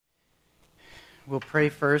We'll pray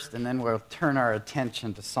first, and then we'll turn our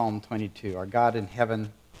attention to Psalm 22. Our God in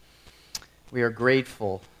heaven, we are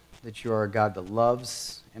grateful that you are a God that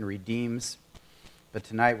loves and redeems, but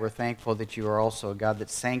tonight we're thankful that you are also a God that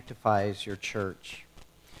sanctifies your church.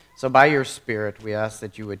 So by your Spirit, we ask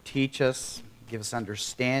that you would teach us, give us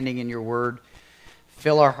understanding in your word,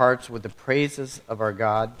 fill our hearts with the praises of our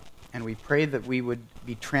God, and we pray that we would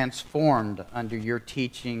be transformed under your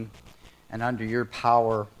teaching and under your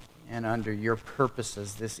power and under your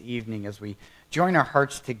purposes this evening as we join our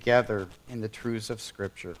hearts together in the truths of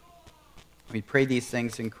Scripture. We pray these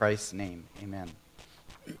things in Christ's name. Amen.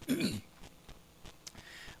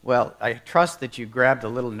 Well, I trust that you grabbed a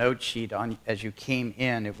little note sheet as you came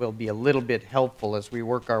in. It will be a little bit helpful as we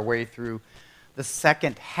work our way through the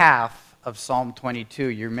second half of Psalm 22.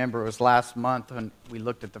 You remember it was last month when we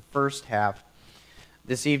looked at the first half.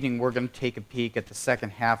 This evening we're going to take a peek at the second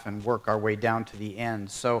half and work our way down to the end.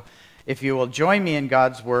 So if you will join me in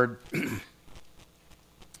God's Word, I'm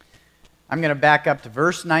going to back up to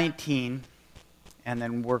verse 19 and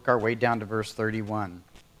then work our way down to verse 31.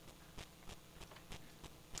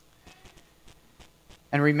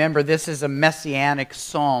 And remember, this is a messianic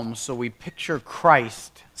psalm, so we picture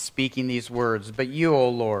Christ speaking these words. But you, O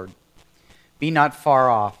Lord, be not far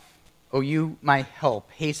off. O you, my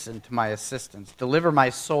help, hasten to my assistance. Deliver my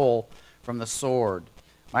soul from the sword,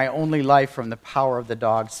 my only life from the power of the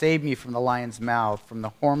dog. Save me from the lion's mouth, from the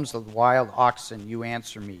horns of the wild oxen. You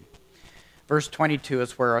answer me. Verse 22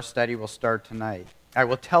 is where our study will start tonight. I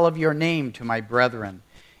will tell of your name to my brethren.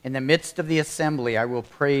 In the midst of the assembly I will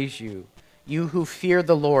praise you. You who fear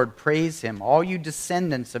the Lord, praise him. All you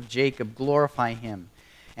descendants of Jacob, glorify him.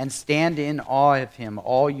 And stand in awe of him,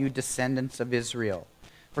 all you descendants of Israel.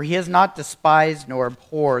 For he has not despised nor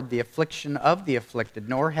abhorred the affliction of the afflicted,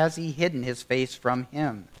 nor has he hidden his face from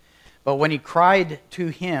him. But when he cried to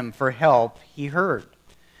him for help, he heard.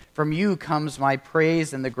 From you comes my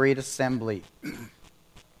praise in the great assembly.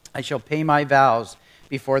 I shall pay my vows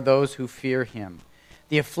before those who fear him.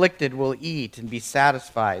 The afflicted will eat and be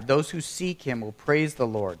satisfied. Those who seek him will praise the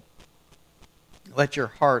Lord. Let your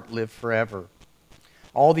heart live forever.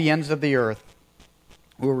 All the ends of the earth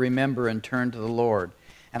will remember and turn to the Lord.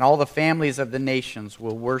 And all the families of the nations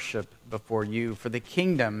will worship before you. For the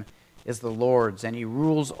kingdom is the Lord's, and he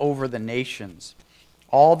rules over the nations.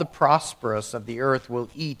 All the prosperous of the earth will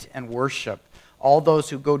eat and worship. All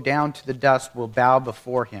those who go down to the dust will bow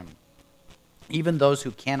before him, even those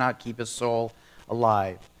who cannot keep his soul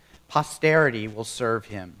alive. Posterity will serve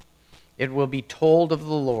him. It will be told of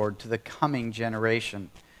the Lord to the coming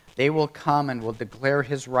generation. They will come and will declare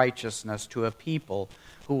his righteousness to a people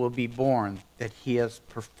who will be born, that he has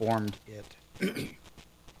performed it.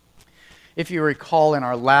 If you recall in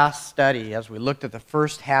our last study, as we looked at the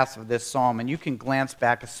first half of this psalm, and you can glance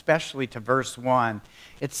back especially to verse 1,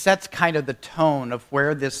 it sets kind of the tone of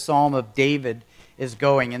where this psalm of David is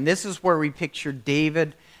going. And this is where we picture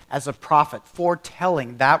David as a prophet,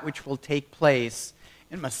 foretelling that which will take place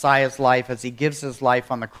in Messiah's life as he gives his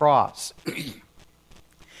life on the cross.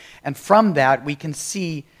 And from that, we can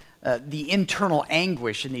see the internal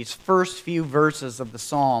anguish in these first few verses of the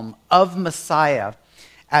psalm of Messiah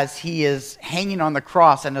as he is hanging on the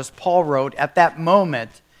cross. And as Paul wrote, at that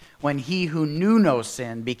moment when he who knew no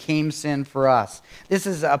sin became sin for us. This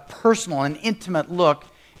is a personal and intimate look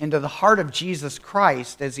into the heart of Jesus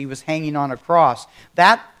Christ as he was hanging on a cross.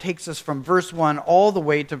 That takes us from verse 1 all the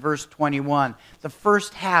way to verse 21. The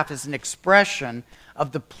first half is an expression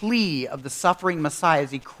of the plea of the suffering Messiah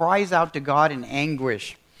as he cries out to God in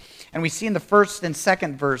anguish. And we see in the first and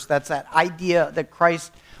second verse, that's that idea that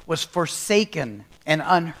Christ was forsaken and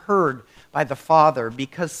unheard by the Father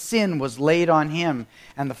because sin was laid on him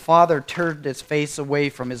and the Father turned his face away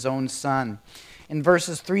from his own Son. In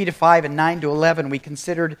verses 3 to 5 and 9 to 11, we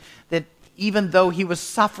considered that even though he was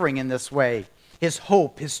suffering in this way, his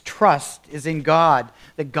hope, his trust is in God,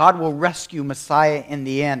 that God will rescue Messiah in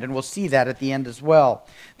the end, and we'll see that at the end as well.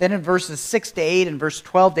 Then in verses 6 to 8 and verse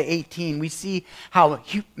 12 to 18, we see how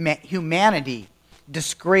humanity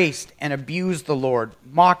disgraced and abused the Lord,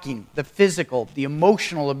 mocking the physical, the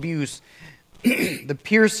emotional abuse, the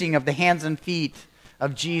piercing of the hands and feet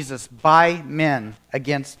of Jesus by men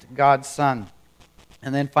against God's Son.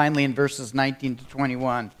 And then finally in verses 19 to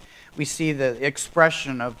 21, we see the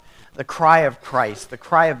expression of the cry of Christ, the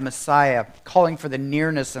cry of Messiah, calling for the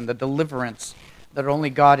nearness and the deliverance that only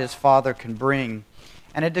God his Father can bring.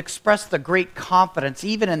 And it expressed the great confidence,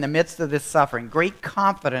 even in the midst of this suffering, great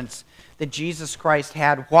confidence that Jesus Christ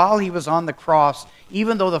had while he was on the cross,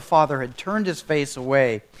 even though the Father had turned his face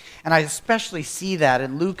away. And I especially see that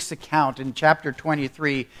in Luke's account in chapter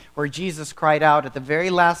 23, where Jesus cried out at the very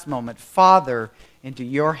last moment, "Father, into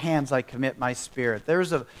your hands I commit my spirit."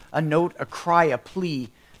 There's a note, a cry, a plea,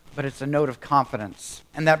 but it's a note of confidence.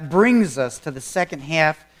 And that brings us to the second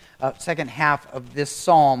half of this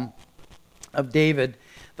psalm of David.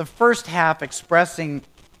 The first half expressing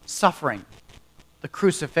suffering, the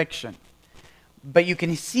crucifixion. But you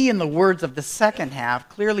can see in the words of the second half,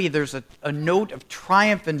 clearly there's a note of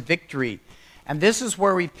triumph and victory. And this is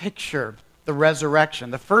where we picture the resurrection.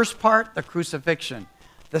 The first part, the crucifixion.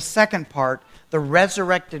 The second part, the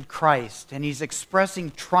resurrected Christ. And he's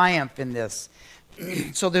expressing triumph in this.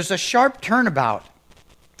 So there's a sharp turnabout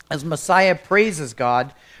as Messiah praises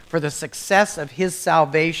God for the success of his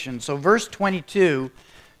salvation. So verse 22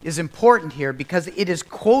 is important here because it is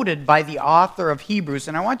quoted by the author of Hebrews.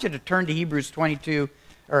 And I want you to turn to Hebrews 22,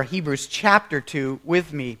 or Hebrews chapter 2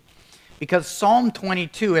 with me, because Psalm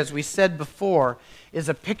 22, as we said before, is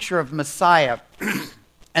a picture of Messiah.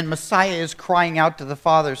 And Messiah is crying out to the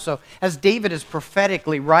Father. So as David is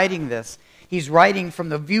prophetically writing this, he's writing from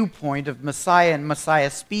the viewpoint of Messiah and Messiah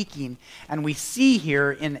speaking. And we see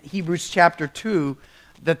here in Hebrews chapter 2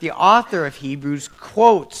 that the author of Hebrews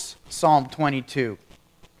quotes Psalm 22.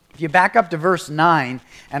 If you back up to verse 9,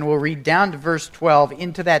 and we'll read down to verse 12,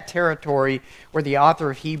 into that territory where the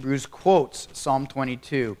author of Hebrews quotes Psalm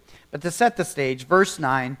 22. But to set the stage, verse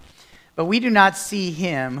 9, "But we do not see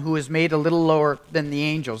him who is made a little lower than the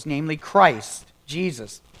angels, namely Christ,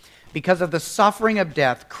 Jesus, because of the suffering of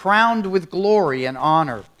death, crowned with glory and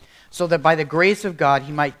honor, so that by the grace of God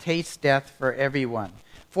he might taste death for everyone.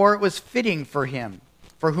 For it was fitting for him,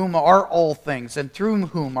 for whom are all things, and through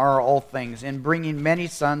whom are all things, in bringing many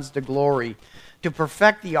sons to glory, to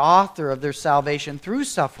perfect the author of their salvation through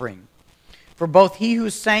suffering. For both he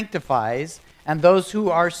who sanctifies and those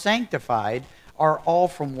who are sanctified are all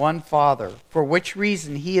from one Father, for which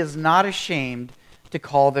reason he is not ashamed to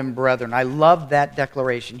call them brethren." I love that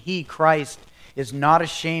declaration. He, Christ, is not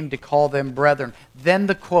ashamed to call them brethren. Then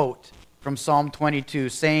the quote from Psalm 22,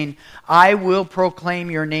 saying, "I will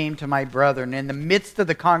proclaim your name to my brethren. In the midst of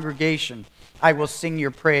the congregation, I will sing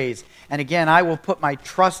your praise. And again, I will put my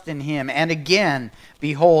trust in him. And again,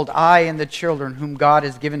 behold, I and the children whom God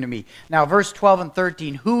has given to me." Now, verse 12 and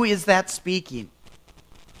 13, who is that speaking?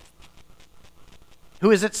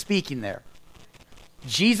 Who is it speaking there?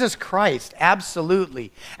 Jesus Christ,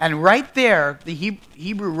 absolutely. And right there, the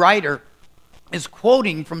Hebrew writer is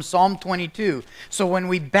quoting from Psalm 22. So when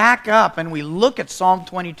we back up and we look at Psalm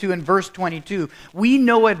 22 and verse 22, we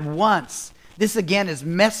know at once this again is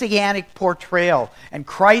messianic portrayal, and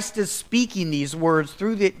Christ is speaking these words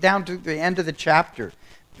down to the end of the chapter.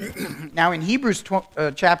 Now in Hebrews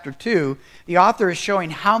chapter 2, the author is showing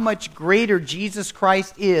how much greater Jesus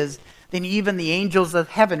Christ is than even the angels of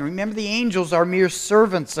heaven. Remember, the angels are mere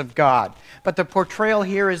servants of God, but the portrayal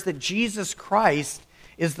here is that Jesus Christ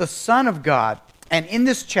is the Son of God. And in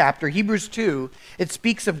this chapter, Hebrews 2, it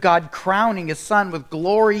speaks of God crowning his Son with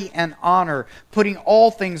glory and honor, putting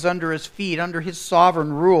all things under his feet, under his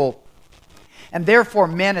sovereign rule. And therefore,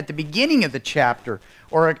 men at the beginning of the chapter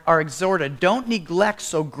are exhorted, don't neglect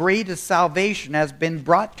so great a salvation has been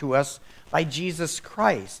brought to us by Jesus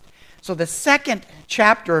Christ. So the second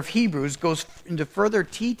chapter of Hebrews goes into further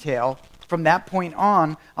detail from that point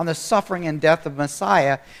on the suffering and death of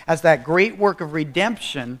Messiah as that great work of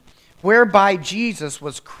redemption whereby Jesus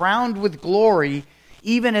was crowned with glory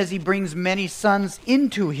even as he brings many sons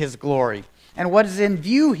into his glory. And what is in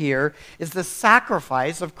view here is the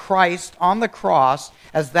sacrifice of Christ on the cross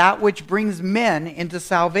as that which brings men into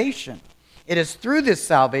salvation. It is through this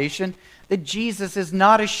salvation that Jesus is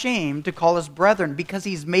not ashamed to call us brethren because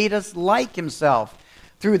he's made us like himself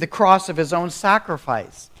through the cross of his own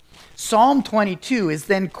sacrifice. Psalm 22 is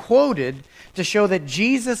then quoted to show that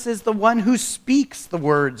Jesus is the one who speaks the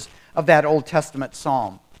words of that Old Testament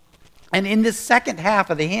psalm. And in this second half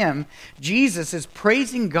of the hymn, Jesus is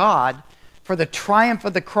praising God for the triumph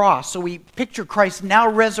of the cross. So we picture Christ now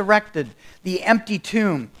resurrected, the empty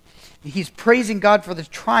tomb. He's praising God for the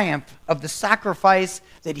triumph of the sacrifice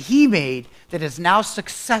that he made that is now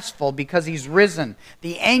successful because he's risen.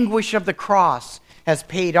 The anguish of the cross has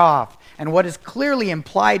paid off. And what is clearly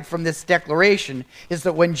implied from this declaration is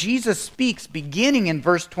that when Jesus speaks, beginning in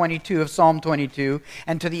verse 22 of Psalm 22,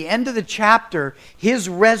 and to the end of the chapter, his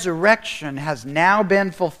resurrection has now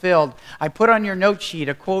been fulfilled. I put on your note sheet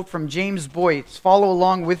a quote from James Boyce. Follow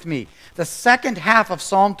along with me. The second half of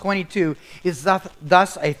Psalm 22 is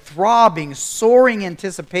thus a throbbing, soaring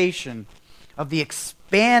anticipation of the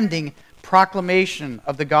expanding proclamation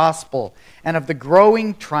of the gospel and of the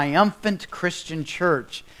growing, triumphant Christian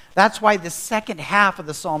church. That's why the second half of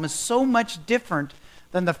the psalm is so much different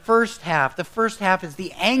than the first half. The first half is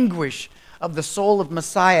the anguish of the soul of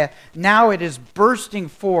Messiah. Now it is bursting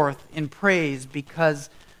forth in praise because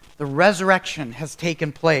the resurrection has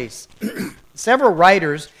taken place. Several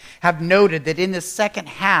writers have noted that in the second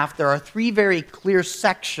half there are three very clear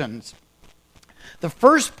sections. The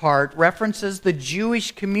first part references the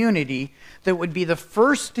Jewish community that would be the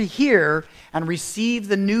first to hear and receive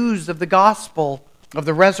the news of the gospel of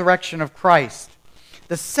the resurrection of Christ.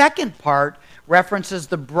 The second part references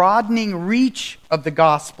the broadening reach of the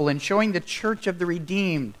gospel in showing the church of the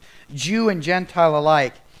redeemed, Jew and Gentile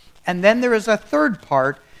alike. And then there is a third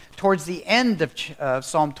part towards the end of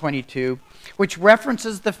Psalm 22, which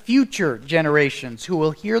references the future generations who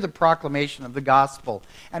will hear the proclamation of the gospel.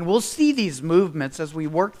 And we'll see these movements as we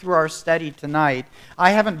work through our study tonight.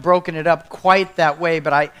 I haven't broken it up quite that way,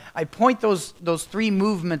 but I point those three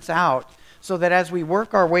movements out so that as we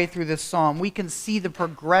work our way through this psalm, we can see the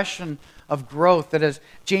progression of growth that, as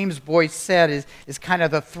James Boyce said, is kind of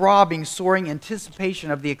the throbbing, soaring anticipation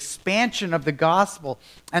of the expansion of the gospel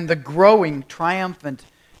and the growing, triumphant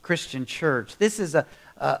Christian church. This is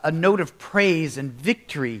a note of praise and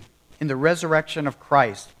victory in the resurrection of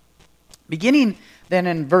Christ. Beginning then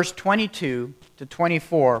in verse 22 to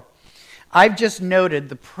 24, I've just noted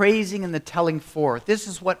the praising and the telling forth. This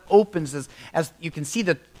is what opens as you can see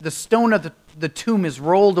the stone of the tomb is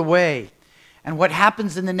rolled away. And what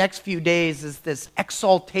happens in the next few days is this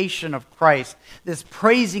exaltation of Christ, this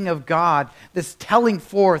praising of God, this telling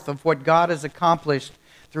forth of what God has accomplished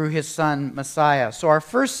through his Son, Messiah. So our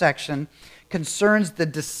first section concerns the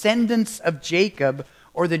descendants of Jacob,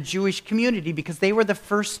 or the Jewish community, because they were the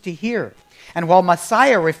first to hear. And while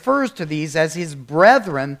Messiah refers to these as his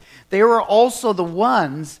brethren, they were also the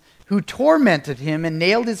ones who tormented him and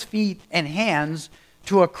nailed his feet and hands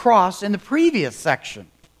to a cross in the previous section.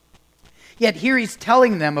 Yet here he's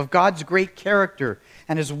telling them of God's great character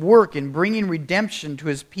and his work in bringing redemption to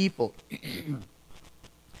his people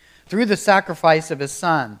through the sacrifice of his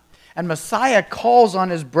Son. And Messiah calls on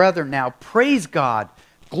his brethren now, praise God,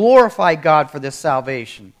 glorify God for this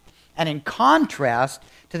salvation. And in contrast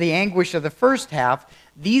to the anguish of the first half,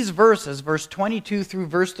 these verses, verse 22 through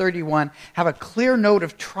verse 31, have a clear note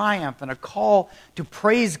of triumph and a call to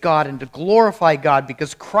praise God and to glorify God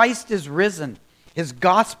because Christ is risen. His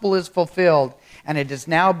gospel is fulfilled, and it is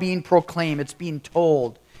now being proclaimed. It's being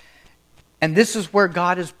told. And this is where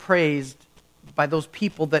God is praised by those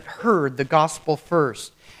people that heard the gospel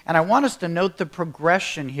first. And I want us to note the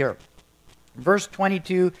progression here. Verse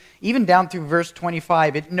 22, even down through verse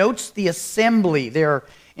 25, it notes the assembly there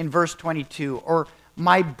in verse 22, or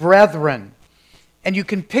my brethren. And you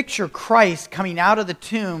can picture Christ coming out of the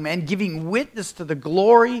tomb and giving witness to the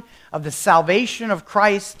glory of the salvation of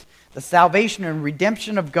Christ, the salvation and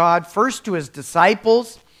redemption of God, first to his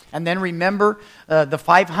disciples, and then remember the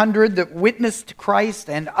 500 that witnessed Christ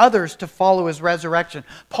and others to follow his resurrection.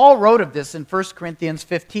 Paul wrote of this in 1 Corinthians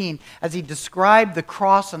 15 as he described the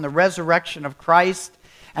cross and the resurrection of Christ.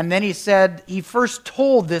 And then he said he first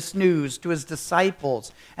told this news to his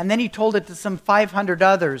disciples. And then he told it to some 500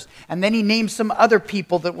 others. And then he named some other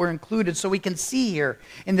people that were included. So we can see here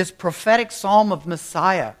in this prophetic psalm of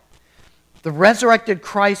Messiah, the resurrected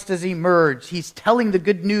Christ has emerged. He's telling the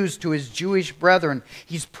good news to his Jewish brethren.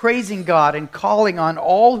 He's praising God and calling on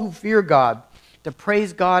all who fear God to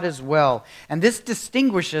praise God as well. And this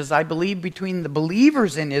distinguishes, I believe, between the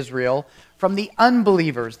believers in Israel from the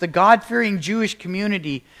unbelievers. The God-fearing Jewish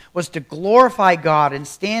community was to glorify God and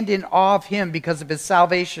stand in awe of him because of his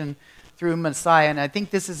salvation through Messiah. And I think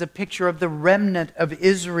this is a picture of the remnant of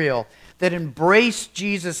Israel that embraced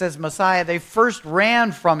Jesus as Messiah. They first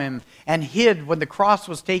ran from him and hid when the cross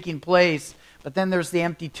was taking place. But then there's the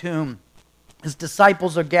empty tomb. His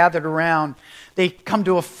disciples are gathered around. They come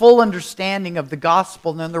to a full understanding of the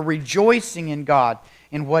gospel, and then they're rejoicing in God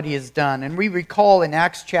in what he has done. And we recall in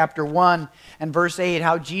Acts chapter 1 and verse 8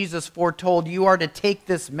 how Jesus foretold, you are to take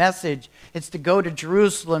this message. It's to go to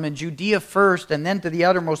Jerusalem and Judea first and then to the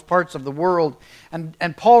uttermost parts of the world. And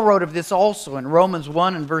Paul wrote of this also in Romans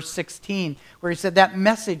 1 and verse 16, where he said that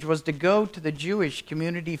message was to go to the Jewish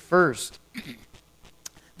community first.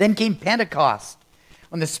 Then came Pentecost.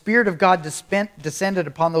 when the Spirit of God descended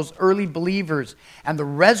upon those early believers and the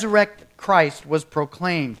resurrected Christ was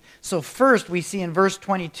proclaimed. So first we see in verse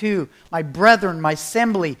 22, my brethren, my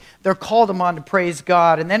assembly, they're called upon to praise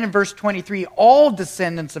God. And then in verse 23, all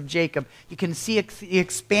descendants of Jacob. You can see the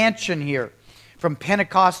expansion here from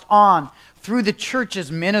Pentecost on through the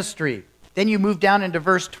church's ministry. Then you move down into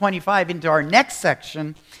verse 25 into our next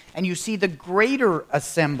section, and you see the greater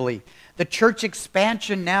assembly. The church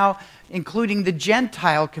expansion now including the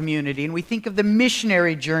Gentile community, and we think of the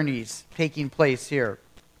missionary journeys taking place here.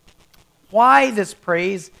 Why this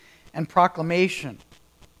praise and proclamation?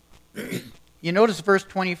 You notice verse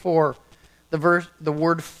 24, the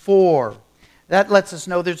word for. That lets us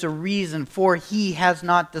know there's a reason, for he has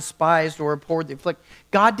not despised or abhorred the afflicted.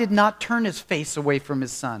 God did not turn his face away from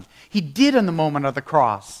his son. He did in the moment of the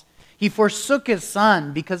cross. He forsook his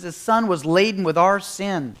son because his son was laden with our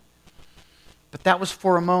sin. But that was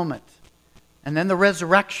for a moment. And then the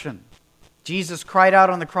resurrection. Jesus cried out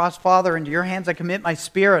on the cross, Father, into your hands I commit my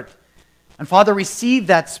spirit. And Father received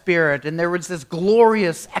that spirit, and there was this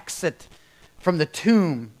glorious exit from the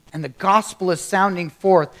tomb, and the gospel is sounding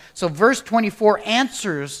forth. So verse 24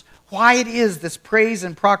 answers why it is this praise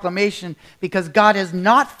and proclamation, because God has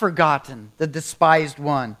not forgotten the despised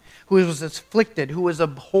one who was afflicted, who was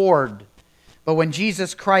abhorred. But when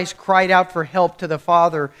Jesus Christ cried out for help to the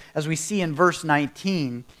Father, as we see in verse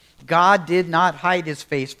 19, God did not hide his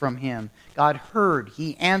face from him. God heard,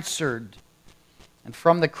 he answered. And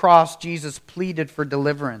from the cross, Jesus pleaded for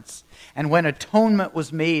deliverance. And when atonement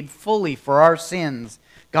was made fully for our sins,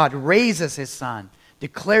 God raises his Son,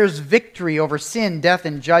 declares victory over sin, death,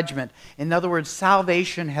 and judgment. In other words,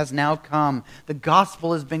 salvation has now come. The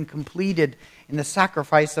gospel has been completed in the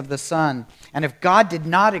sacrifice of the Son. And if God did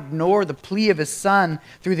not ignore the plea of his Son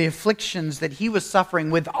through the afflictions that he was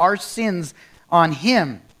suffering with our sins on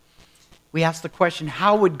him, we ask the question,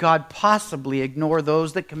 how would God possibly ignore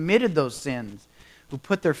those that committed those sins, who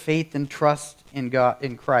put their faith and trust in God,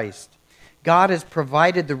 in Christ? God has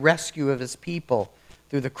provided the rescue of his people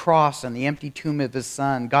through the cross and the empty tomb of his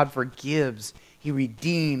Son. God forgives, he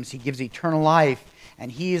redeems, he gives eternal life, and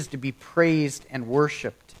he is to be praised and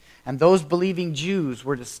worshiped. And those believing Jews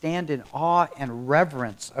were to stand in awe and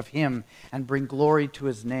reverence of him and bring glory to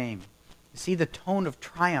his name. You see the tone of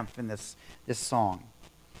triumph in this song.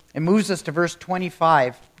 It moves us to verse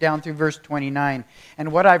 25 down through verse 29,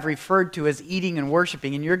 and what I've referred to as eating and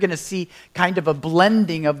worshiping. And you're going to see kind of a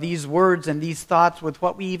blending of these words and these thoughts with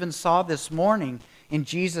what we even saw this morning in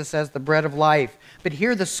Jesus as the bread of life. But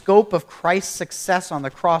here the scope of Christ's success on the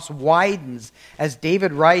cross widens as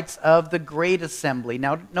David writes of the great assembly.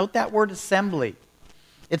 Now note that word assembly.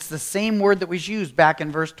 It's the same word that was used back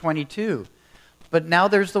in verse 22. But now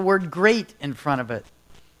there's the word great in front of it.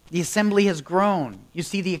 The assembly has grown. You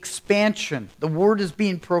see the expansion. The word is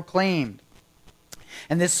being proclaimed.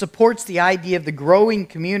 And this supports the idea of the growing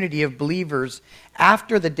community of believers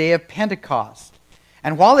after the day of Pentecost.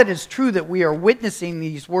 And while it is true that we are witnessing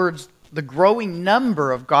these words, the growing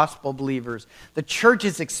number of gospel believers, the church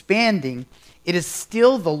is expanding, it is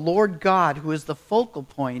still the Lord God who is the focal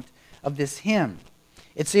point of this hymn.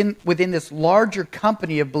 It's within this larger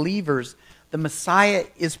company of believers, the Messiah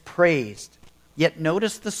is praised. Yet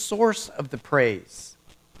notice the source of the praise.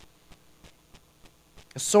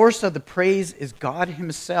 The source of the praise is God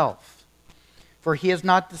himself. For he has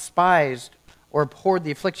not despised or abhorred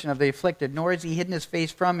the affliction of the afflicted, nor has he hidden his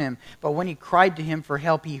face from him. But when he cried to him for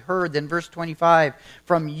help, he heard. Then verse 25,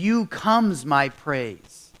 from you comes my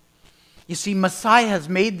praise. You see, Messiah has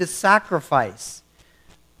made this sacrifice.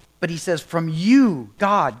 But he says, from you,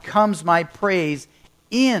 God, comes my praise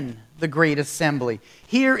in the great assembly.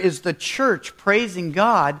 Here is the church praising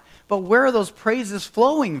God, but where are those praises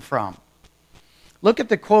flowing from? Look at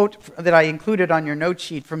the quote that I included on your note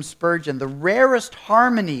sheet from Spurgeon. The rarest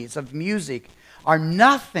harmonies of music are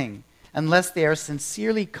nothing unless they are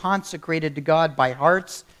sincerely consecrated to God by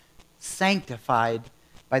hearts sanctified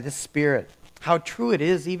by the Spirit. How true it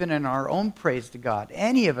is even in our own praise to God.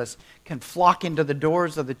 Any of us can flock into the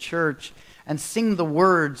doors of the church and sing the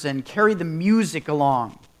words and carry the music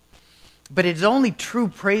along. But it's only true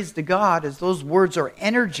praise to God as those words are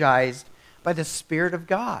energized by the Spirit of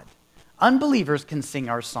God. Unbelievers can sing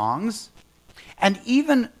our songs, and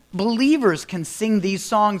even believers can sing these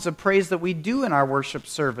songs of praise that we do in our worship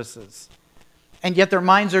services. And yet their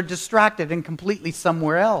minds are distracted and completely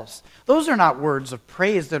somewhere else. Those are not words of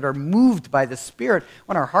praise that are moved by the Spirit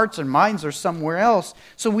when our hearts and minds are somewhere else.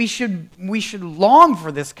 So we should long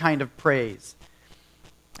for this kind of praise.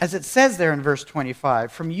 As it says there in verse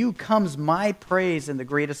 25, from you comes my praise in the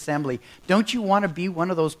great assembly. Don't you want to be one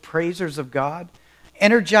of those praisers of God?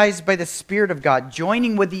 energized by the Spirit of God,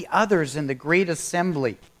 joining with the others in the great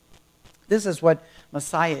assembly. This is what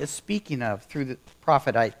Messiah is speaking of through the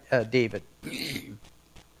prophet David.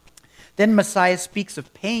 Then Messiah speaks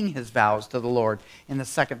of paying his vows to the Lord in the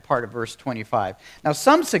second part of verse 25. Now,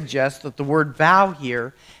 some suggest that the word vow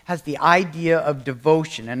here has the idea of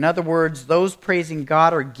devotion. In other words, those praising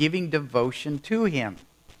God are giving devotion to him.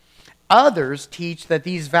 Others teach that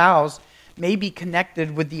these vows may be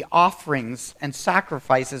connected with the offerings and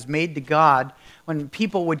sacrifices made to God when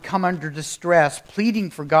people would come under distress, pleading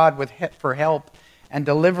for God for help and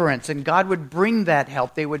deliverance, and God would bring that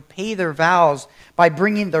help. They would pay their vows by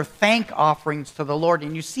bringing their thank offerings to the Lord.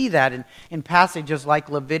 And you see that in passages like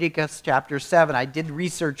Leviticus chapter 7. I did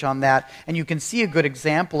research on that, and you can see a good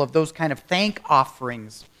example of those kind of thank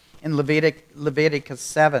offerings in Leviticus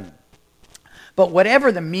 7. But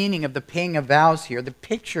whatever the meaning of the paying of vows here, the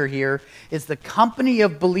picture here is the company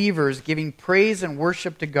of believers giving praise and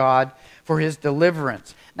worship to God for his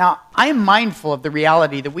deliverance. Now, I am mindful of the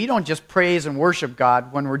reality that we don't just praise and worship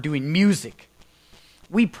God when we're doing music.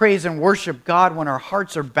 We praise and worship God when our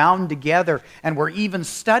hearts are bound together and we're even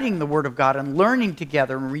studying the Word of God and learning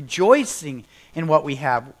together and rejoicing in what we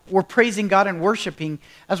have. We're praising God and worshiping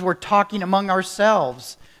as we're talking among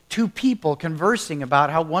ourselves. Two people conversing about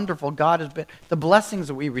how wonderful God has been, the blessings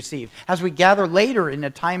that we receive, as we gather later in a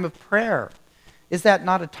time of prayer. Is that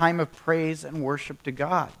not a time of praise and worship to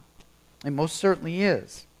God? It most certainly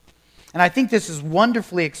is. And I think this is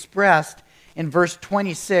wonderfully expressed in verse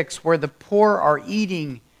 26, where the poor are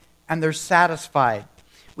eating and they're satisfied.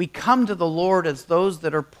 We come to the Lord as those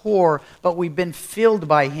that are poor, but we've been filled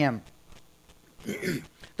by him.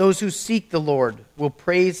 Those who seek the Lord will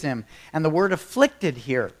praise him. And the word afflicted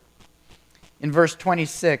here in verse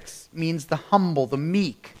 26 means the humble, the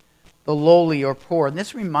meek, the lowly or poor. And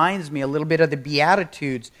this reminds me a little bit of the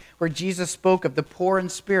Beatitudes, where Jesus spoke of the poor in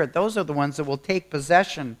spirit. Those are the ones that will take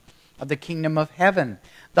possession of the kingdom of heaven.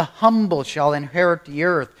 The humble shall inherit the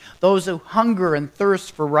earth. Those who hunger and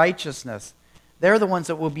thirst for righteousness, they're the ones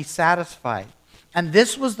that will be satisfied. And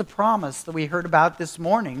this was the promise that we heard about this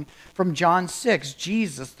morning from John 6.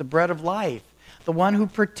 Jesus, the bread of life, the one who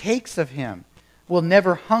partakes of him, will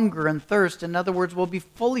never hunger and thirst. In other words, will be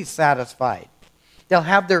fully satisfied. They'll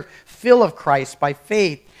have their fill of Christ by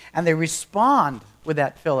faith, and they respond with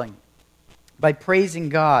that filling by praising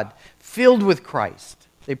God. Filled with Christ,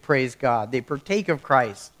 they praise God. They partake of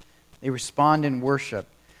Christ. They respond in worship.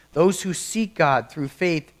 Those who seek God through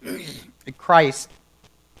faith in Christ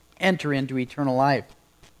enter into eternal life.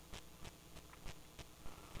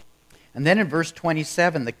 And then in verse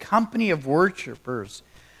 27, the company of worshipers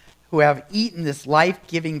who have eaten this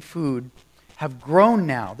life-giving food have grown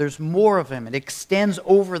now. There's more of him. It extends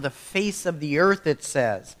over the face of the earth, it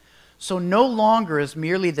says. So no longer is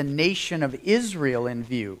merely the nation of Israel in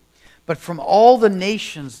view, but from all the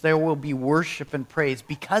nations there will be worship and praise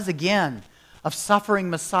because, again, of suffering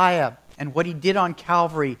Messiah and what he did on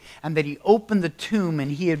Calvary, and that he opened the tomb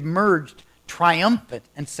and he emerged triumphant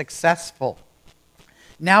and successful.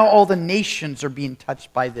 Now all the nations are being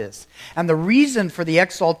touched by this. And the reason for the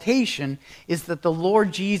exaltation is that the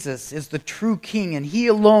Lord Jesus is the true king and he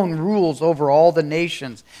alone rules over all the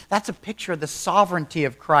nations. That's a picture of the sovereignty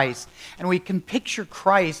of Christ. And we can picture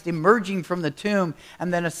Christ emerging from the tomb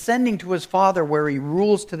and then ascending to his Father where he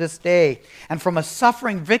rules to this day. And from a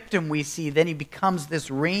suffering victim we see, then he becomes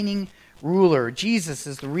this reigning ruler. Jesus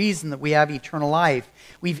is the reason that we have eternal life.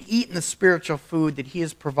 We've eaten the spiritual food that he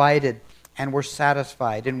has provided, and we're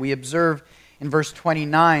satisfied. And we observe in verse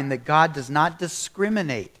 29 that God does not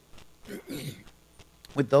discriminate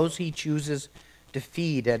with those he chooses to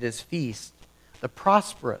feed at his feast, the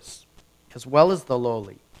prosperous as well as the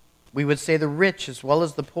lowly. We would say the rich as well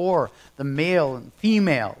as the poor, the male and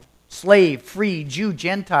female, slave, free, Jew,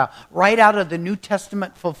 Gentile, right out of the New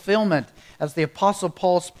Testament fulfillment as the Apostle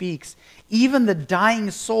Paul speaks. Even the dying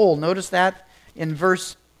soul, notice that in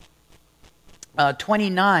verse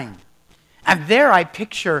 29. And there I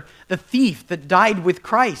picture the thief that died with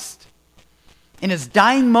Christ. In his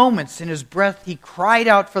dying moments, in his breath, he cried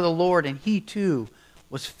out for the Lord, and he too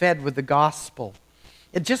was fed with the gospel.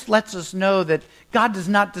 It just lets us know that God does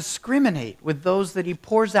not discriminate with those that he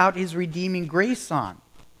pours out his redeeming grace on.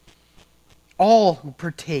 All who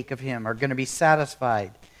partake of him are going to be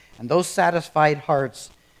satisfied. And those satisfied hearts,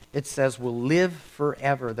 it says, will live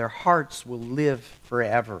forever. Their hearts will live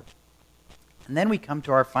forever. And then we come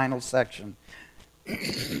to our final section,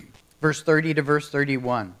 verse 30 to verse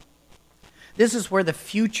 31. This is where the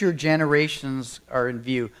future generations are in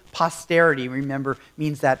view. Posterity, remember,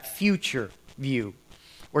 means that future view.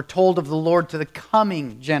 We're told of the Lord to the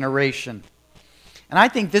coming generation. And I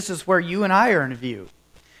think this is where you and I are in view.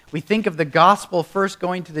 We think of the gospel first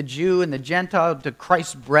going to the Jew and the Gentile, to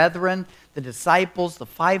Christ's brethren, the disciples, the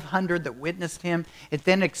 500 that witnessed him. It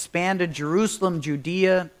then expanded Jerusalem,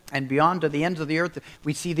 Judea, and beyond to the ends of the earth.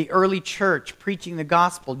 We see the early church preaching the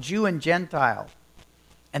gospel, Jew and Gentile.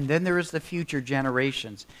 And then there is the future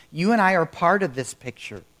generations. You and I are part of this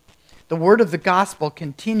picture. The word of the gospel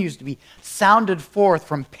continues to be sounded forth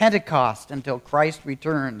from Pentecost until Christ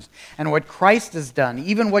returns. And what Christ has done,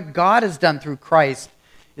 even what God has done through Christ,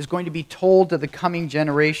 is going to be told to the coming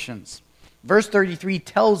generations. Verse 33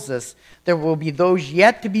 tells us there will be those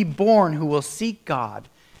yet to be born who will seek God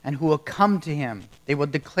and who will come to him. They will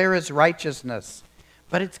declare his righteousness.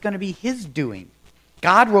 But it's going to be his doing.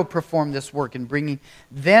 God will perform this work in bringing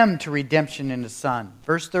them to redemption in his Son.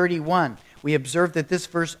 Verse 31, we observe that this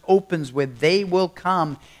verse opens with, they will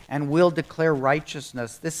come and will declare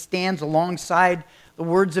righteousness. This stands alongside the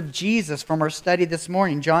words of Jesus from our study this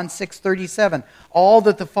morning, John 6:37. All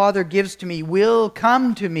that the Father gives to me will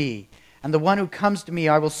come to me, and the one who comes to me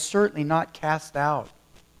I will certainly not cast out.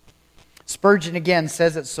 Spurgeon again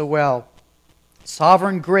says it so well.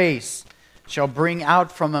 Sovereign grace shall bring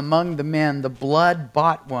out from among the men the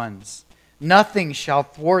blood-bought ones. Nothing shall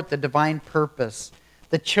thwart the divine purpose.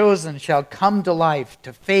 The chosen shall come to life,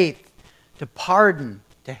 to faith, to pardon,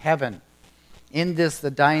 to heaven. In this,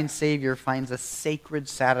 the dying Savior finds a sacred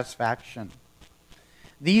satisfaction.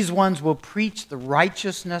 These ones will preach the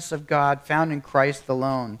righteousness of God found in Christ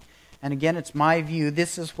alone. And again, it's my view,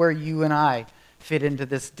 this is where you and I fit into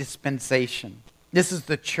this dispensation. This is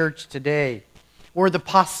the church today. We're the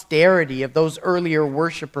posterity of those earlier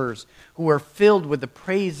worshipers who are filled with the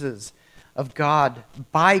praises of God,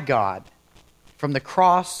 by God. From the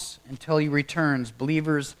cross until he returns,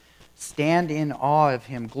 believers stand in awe of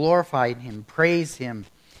him, glorify him, praise him,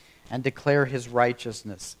 and declare his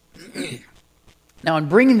righteousness. Now, in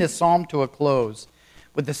bringing this psalm to a close,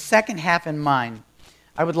 with the second half in mind,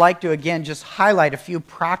 I would like to again just highlight a few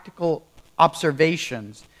practical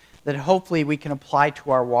observations that hopefully we can apply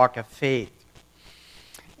to our walk of faith.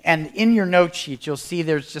 And in your note sheet, you'll see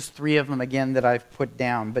there's just 3 of them again that I've put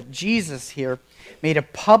down. But Jesus here made a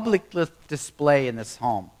public display in this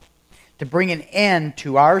psalm. To bring an end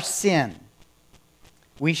to our sin,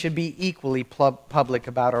 we should be equally public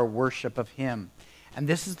about our worship of him. And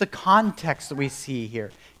this is the context that we see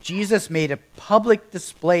here. Jesus made a public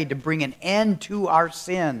display to bring an end to our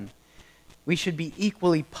sin. We should be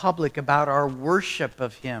equally public about our worship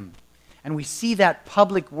of him. And we see that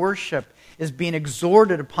public worship is being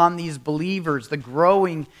exhorted upon these believers, the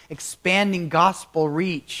growing, expanding gospel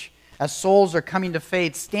reach. As souls are coming to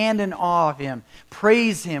faith, stand in awe of him,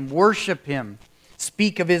 praise him, worship him,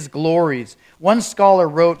 speak of his glories. One scholar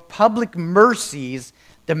wrote, public mercies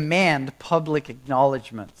demand public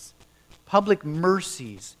acknowledgments. Public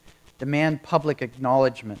mercies demand public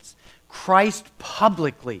acknowledgments. Christ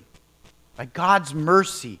publicly, by God's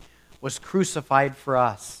mercy, was crucified for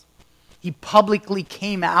us. He publicly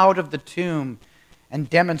came out of the tomb and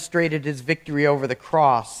demonstrated his victory over the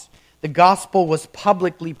cross. The gospel was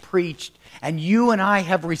publicly preached, and you and I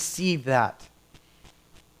have received that.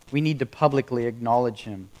 We need to publicly acknowledge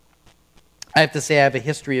him. I have to say I have a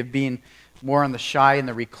history of being more on the shy and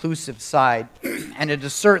the reclusive side, and it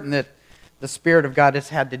is certain that the Spirit of God has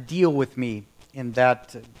had to deal with me in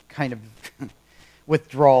that kind of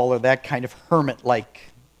withdrawal or that kind of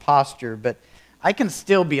hermit-like posture, but I can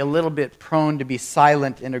still be a little bit prone to be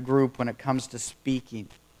silent in a group when it comes to speaking.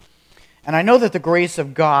 And I know that the grace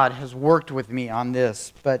of God has worked with me on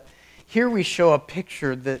this, but here we show a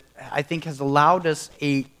picture that I think has allowed us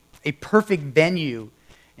a perfect venue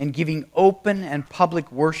in giving open and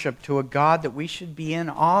public worship to a God that we should be in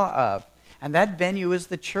awe of. And that venue is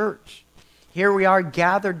the church. Here we are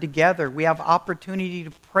gathered together. We have opportunity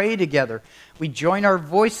to pray together. We join our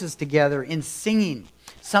voices together in singing.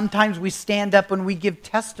 Sometimes we stand up and we give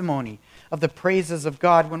testimony of the praises of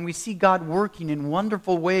God when we see God working in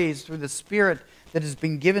wonderful ways through the Spirit that has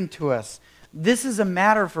been given to us. This is a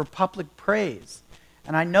matter for public praise.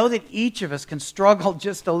 And I know that each of us can struggle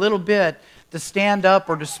just a little bit to stand up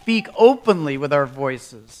or to speak openly with our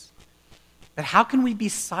voices. But how can we be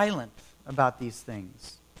silent about these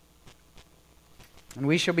things? And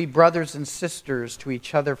we shall be brothers and sisters to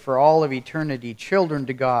each other for all of eternity, children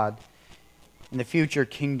to God in the future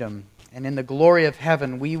kingdom. And in the glory of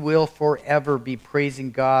heaven, we will forever be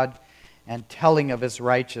praising God and telling of his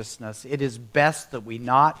righteousness. It is best that we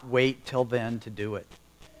not wait till then to do it.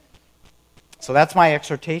 So that's my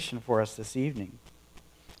exhortation for us this evening.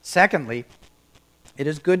 Secondly, it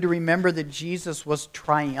is good to remember that Jesus was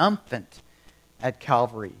triumphant at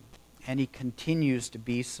Calvary, and he continues to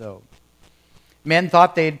be so. Men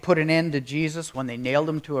thought they had put an end to Jesus when they nailed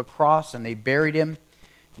him to a cross and they buried him.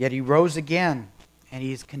 Yet he rose again, and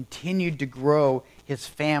he's continued to grow his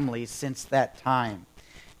family since that time.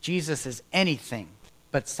 Jesus is anything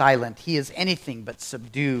but silent. He is anything but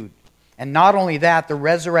subdued. And not only that, the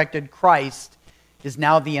resurrected Christ is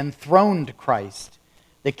now the enthroned Christ.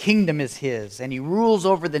 The kingdom is his, and he rules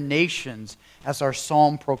over the nations, as our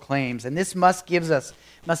psalm proclaims. And this must give us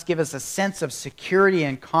a sense of security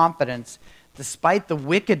and confidence despite the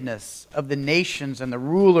wickedness of the nations and the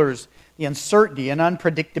rulers, the uncertainty and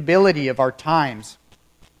unpredictability of our times.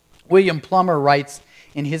 William Plummer writes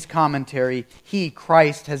in his commentary, he,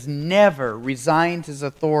 Christ, has never resigned his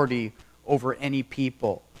authority over any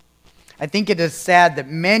people. I think it is sad that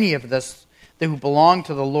many of us who belong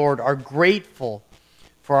to the Lord are grateful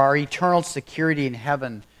for our eternal security in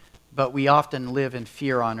heaven, but we often live in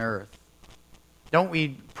fear on earth. Don't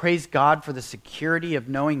we praise God for the security of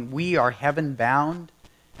knowing we are heaven-bound,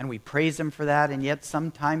 and we praise him for that, and yet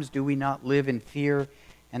sometimes do we not live in fear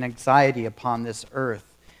and anxiety upon this earth?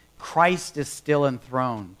 Christ is still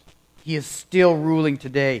enthroned. He is still ruling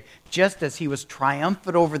today. Just as he was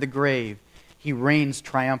triumphant over the grave, he reigns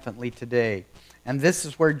triumphantly today. And this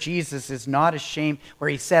is where Jesus is not ashamed, where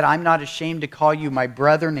he said, I'm not ashamed to call you my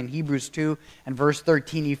brethren in Hebrews 2. And verse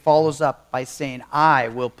 13, he follows up by saying, I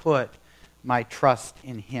will put my trust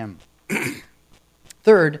in him.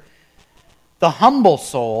 Third, the humble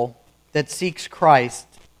soul that seeks Christ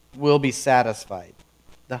will be satisfied.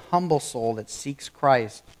 The humble soul that seeks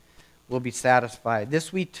Christ will be satisfied.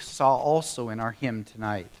 This we saw also in our hymn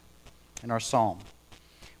tonight, in our psalm.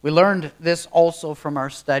 We learned this also from our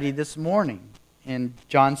study this morning in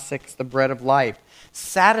John 6, the bread of life.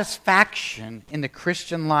 Satisfaction in the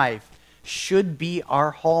Christian life should be our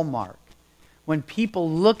hallmark. When people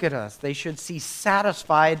look at us, they should see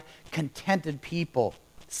satisfied, contented people,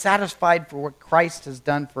 satisfied for what Christ has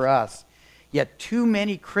done for us. Yet too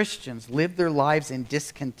many Christians live their lives in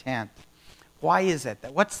discontent. Why is it?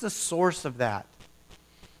 What's the source of that?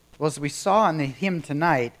 Well, as we saw in the hymn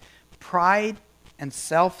tonight, pride and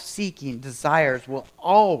self-seeking desires will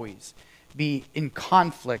always be in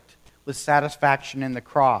conflict with satisfaction in the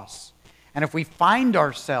cross. And if we find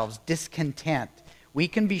ourselves discontent, we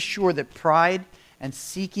can be sure that pride and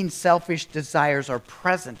seeking selfish desires are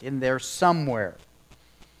present in there somewhere.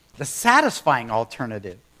 The satisfying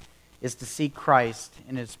alternative is to seek Christ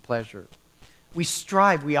in his pleasure. We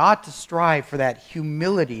ought to strive for that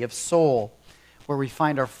humility of soul where we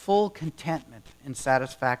find our full contentment and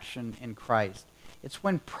satisfaction in Christ. It's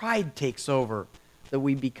when pride takes over that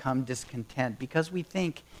we become discontent because we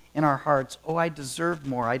think in our hearts, oh, I deserve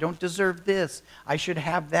more. I don't deserve this. I should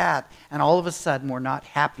have that. And all of a sudden, we're not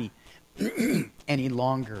happy any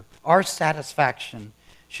longer. Our satisfaction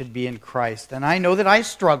should be in Christ. And I know that I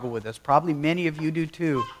struggle with this. Probably many of you do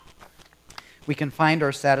too. We can find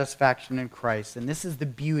our satisfaction in Christ. And this is the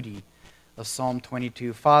beauty of Psalm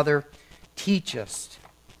 22. Father, teach us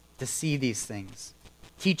to see these things.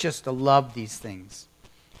 Teach us to love these things.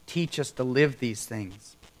 Teach us to live these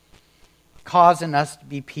things. Cause in us to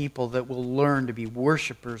be people that will learn to be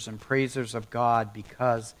worshipers and praisers of God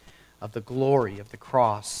because of the glory of the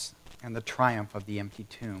cross and the triumph of the empty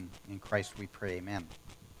tomb. In Christ we pray, amen.